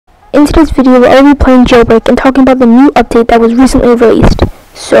in today's video we'll be playing Jailbreak and talking about the new update that was recently released.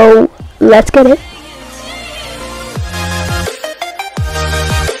 So, let's get it.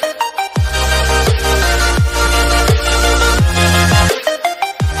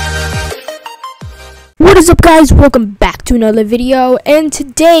 What is up, guys? Welcome back to another video, and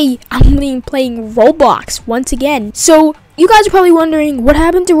today I'm playing Roblox once again. So you guys are probably wondering what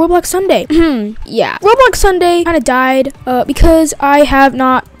happened to Roblox Sunday. Yeah, Roblox Sunday kind of died because I have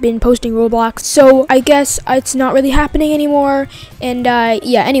not been posting Roblox, so I guess it's not really happening anymore. And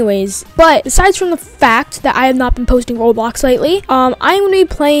yeah, anyways, but aside from the fact that I have not been posting Roblox lately, I'm going to be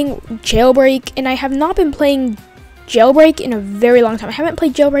playing Jailbreak, and I have not been playing Jailbreak in a very long time. I haven't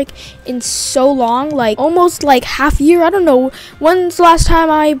played Jailbreak in so long, like almost like half a year. I don't know when's the last time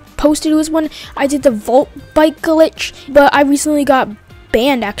I posted. It was when I did the vault bike glitch, but I recently got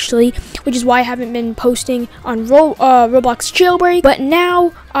banned actually, which is why I haven't been posting on Roblox Jailbreak. But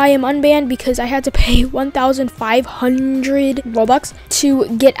now I am unbanned because I had to pay 1,500 Robux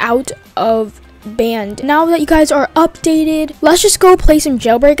to get out of banned. Now that you guys are updated, let's just go play some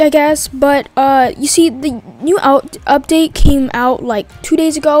Jailbreak, I guess. But you see, the new update came out like 2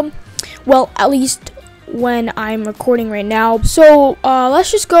 days ago. Well, at least when I'm recording right now. So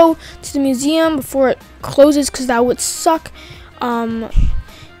let's just go to the museum before it closes, because that would suck.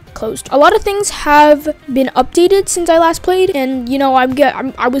 Closed. A lot of things have been updated since I last played, and you know,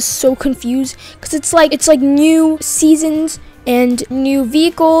 I was so confused because it's like new seasons and new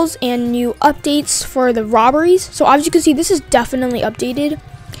vehicles and new updates for the robberies. So as you can see, this is definitely updated.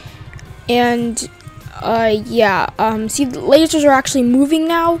 And yeah, see, the lasers are actually moving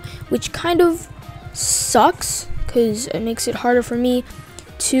now, which kind of sucks because it makes it harder for me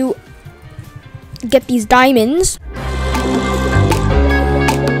to get these diamonds.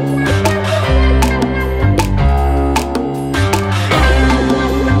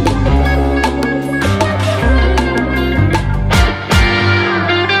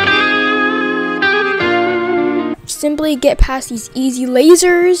 Simply get past these easy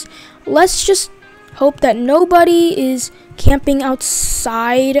lasers. Let's just hope that nobody is camping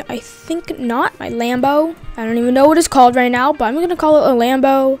outside. I think not. My Lambo, I don't even know what it's called right now, but I'm gonna call it a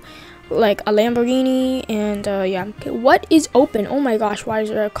Lambo, like a Lamborghini. And yeah, okay, what is open? Oh my gosh, why is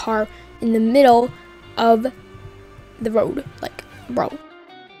there a car in the middle of the road? Like, bro.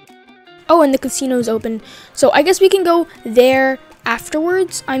 Oh, and the casino's open, so I guess we can go there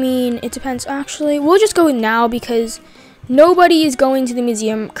afterwards. I mean, it depends. Actually, we'll just go now because nobody is going to the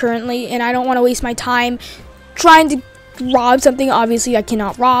museum currently, and I don't want to waste my time trying to rob something obviously I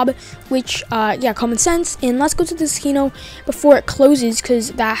cannot rob, which yeah, common sense. And let's go to the casino before it closes,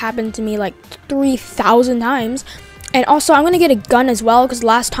 because that happened to me like 3,000 times. And also, I'm gonna get a gun as well, because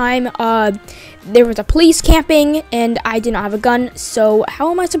last time there was a police camping and I did not have a gun. So how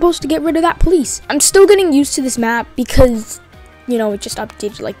am I supposed to get rid of that police? I'm still getting used to this map because, you know, it just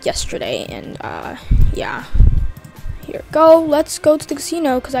updated like yesterday. And yeah, here we go. Let's go to the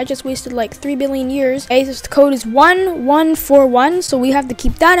casino because I just wasted like 3 billion years. Okay, so the code is 1141, so we have to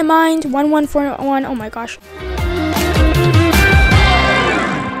keep that in mind. 1141. Oh my gosh.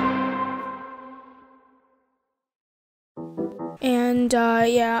 And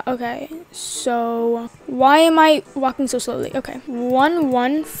yeah, okay, so why am I walking so slowly? Okay,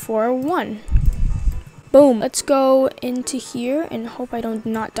 1141. Boom. Let's go into here and hope I don't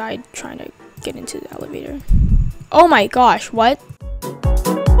not die trying to get into the elevator. Oh my gosh, what?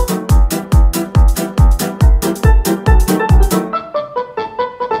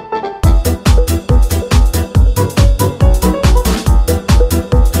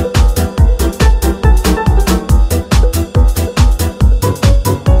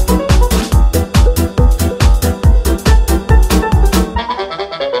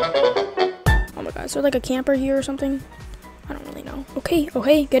 Is there like a camper here or something? I don't really know. Okay,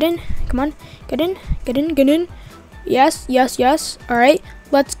 okay, get in. Come on, get in, get in, get in. Yes, yes, yes. All right,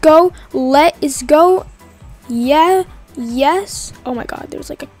 let's go. Let's go. Yeah, yes. Oh my God, there's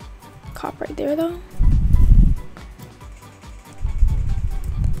like a cop right there though.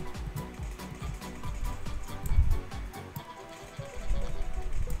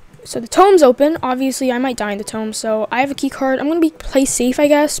 So the tome's open. Obviously, I might die in the tome, so I have a key card. I'm gonna play safe, I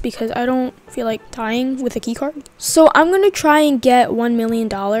guess, because I don't feel like dying with a key card. So I'm gonna try and get $1 million.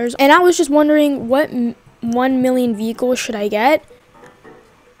 And I was just wondering, what 1 million vehicles should I get?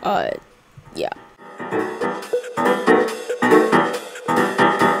 Yeah.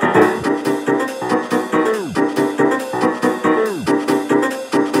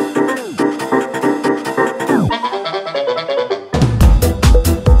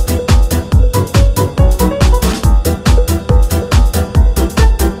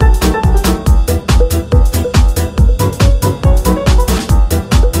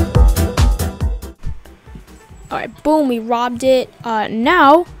 We robbed it.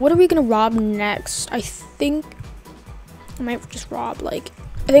 Now, what are we gonna rob next? I think I might just rob, like,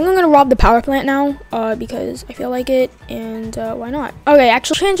 I think I'm gonna rob the power plant now, because I feel like it, and why not? Okay,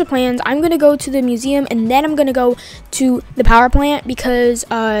 actually, change of plans. I'm gonna go to the museum, and then I'm gonna go to the power plant because,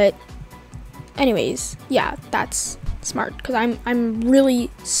 anyways, yeah, that's smart because I'm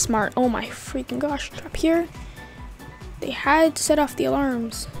really smart. Oh my freaking gosh! Up here, they had to set off the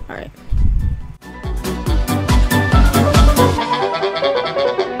alarms. All right.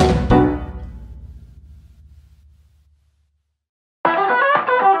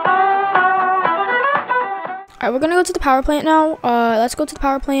 Alright, we're gonna go to the power plant now. Let's go to the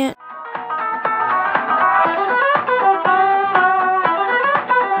power plant.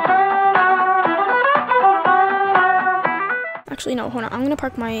 Actually, no, hold on. I'm gonna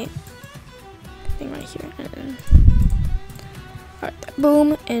park my thing right here. Alright,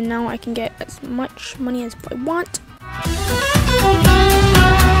 boom. And now I can get as much money as I want.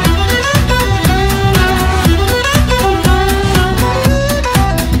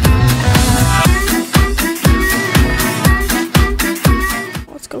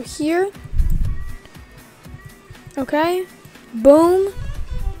 Go here. Okay. Boom.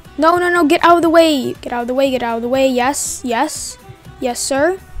 No, no, no. Get out of the way. Get out of the way. Get out of the way. Yes. Yes. Yes,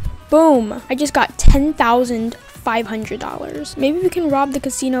 sir. Boom. I just got $10,500. Maybe we can rob the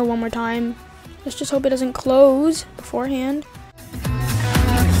casino one more time. Let's just hope it doesn't close beforehand.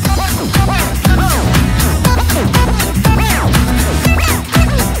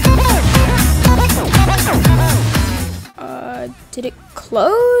 Did it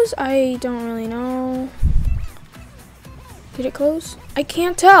close? I don't really know. Did it close? I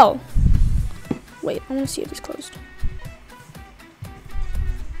can't tell. Wait, I want to see if it's closed.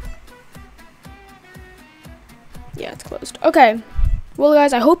 Yeah, it's closed. Okay. Well,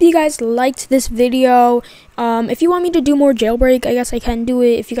 guys, I hope you guys liked this video. If you want me to do more Jailbreak, I guess I can do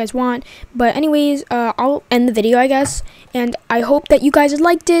it if you guys want. But anyways, I'll end the video, I guess. And I hope that you guys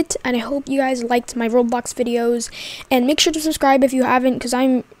liked it. And I hope you guys liked my Roblox videos. And make sure to subscribe if you haven't, because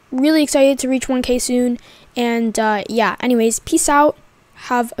I'm really excited to reach 1K soon. And yeah, anyways, peace out.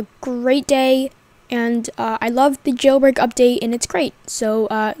 Have a great day. And I love the Jailbreak update, and it's great. So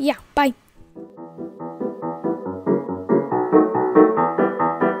yeah, bye.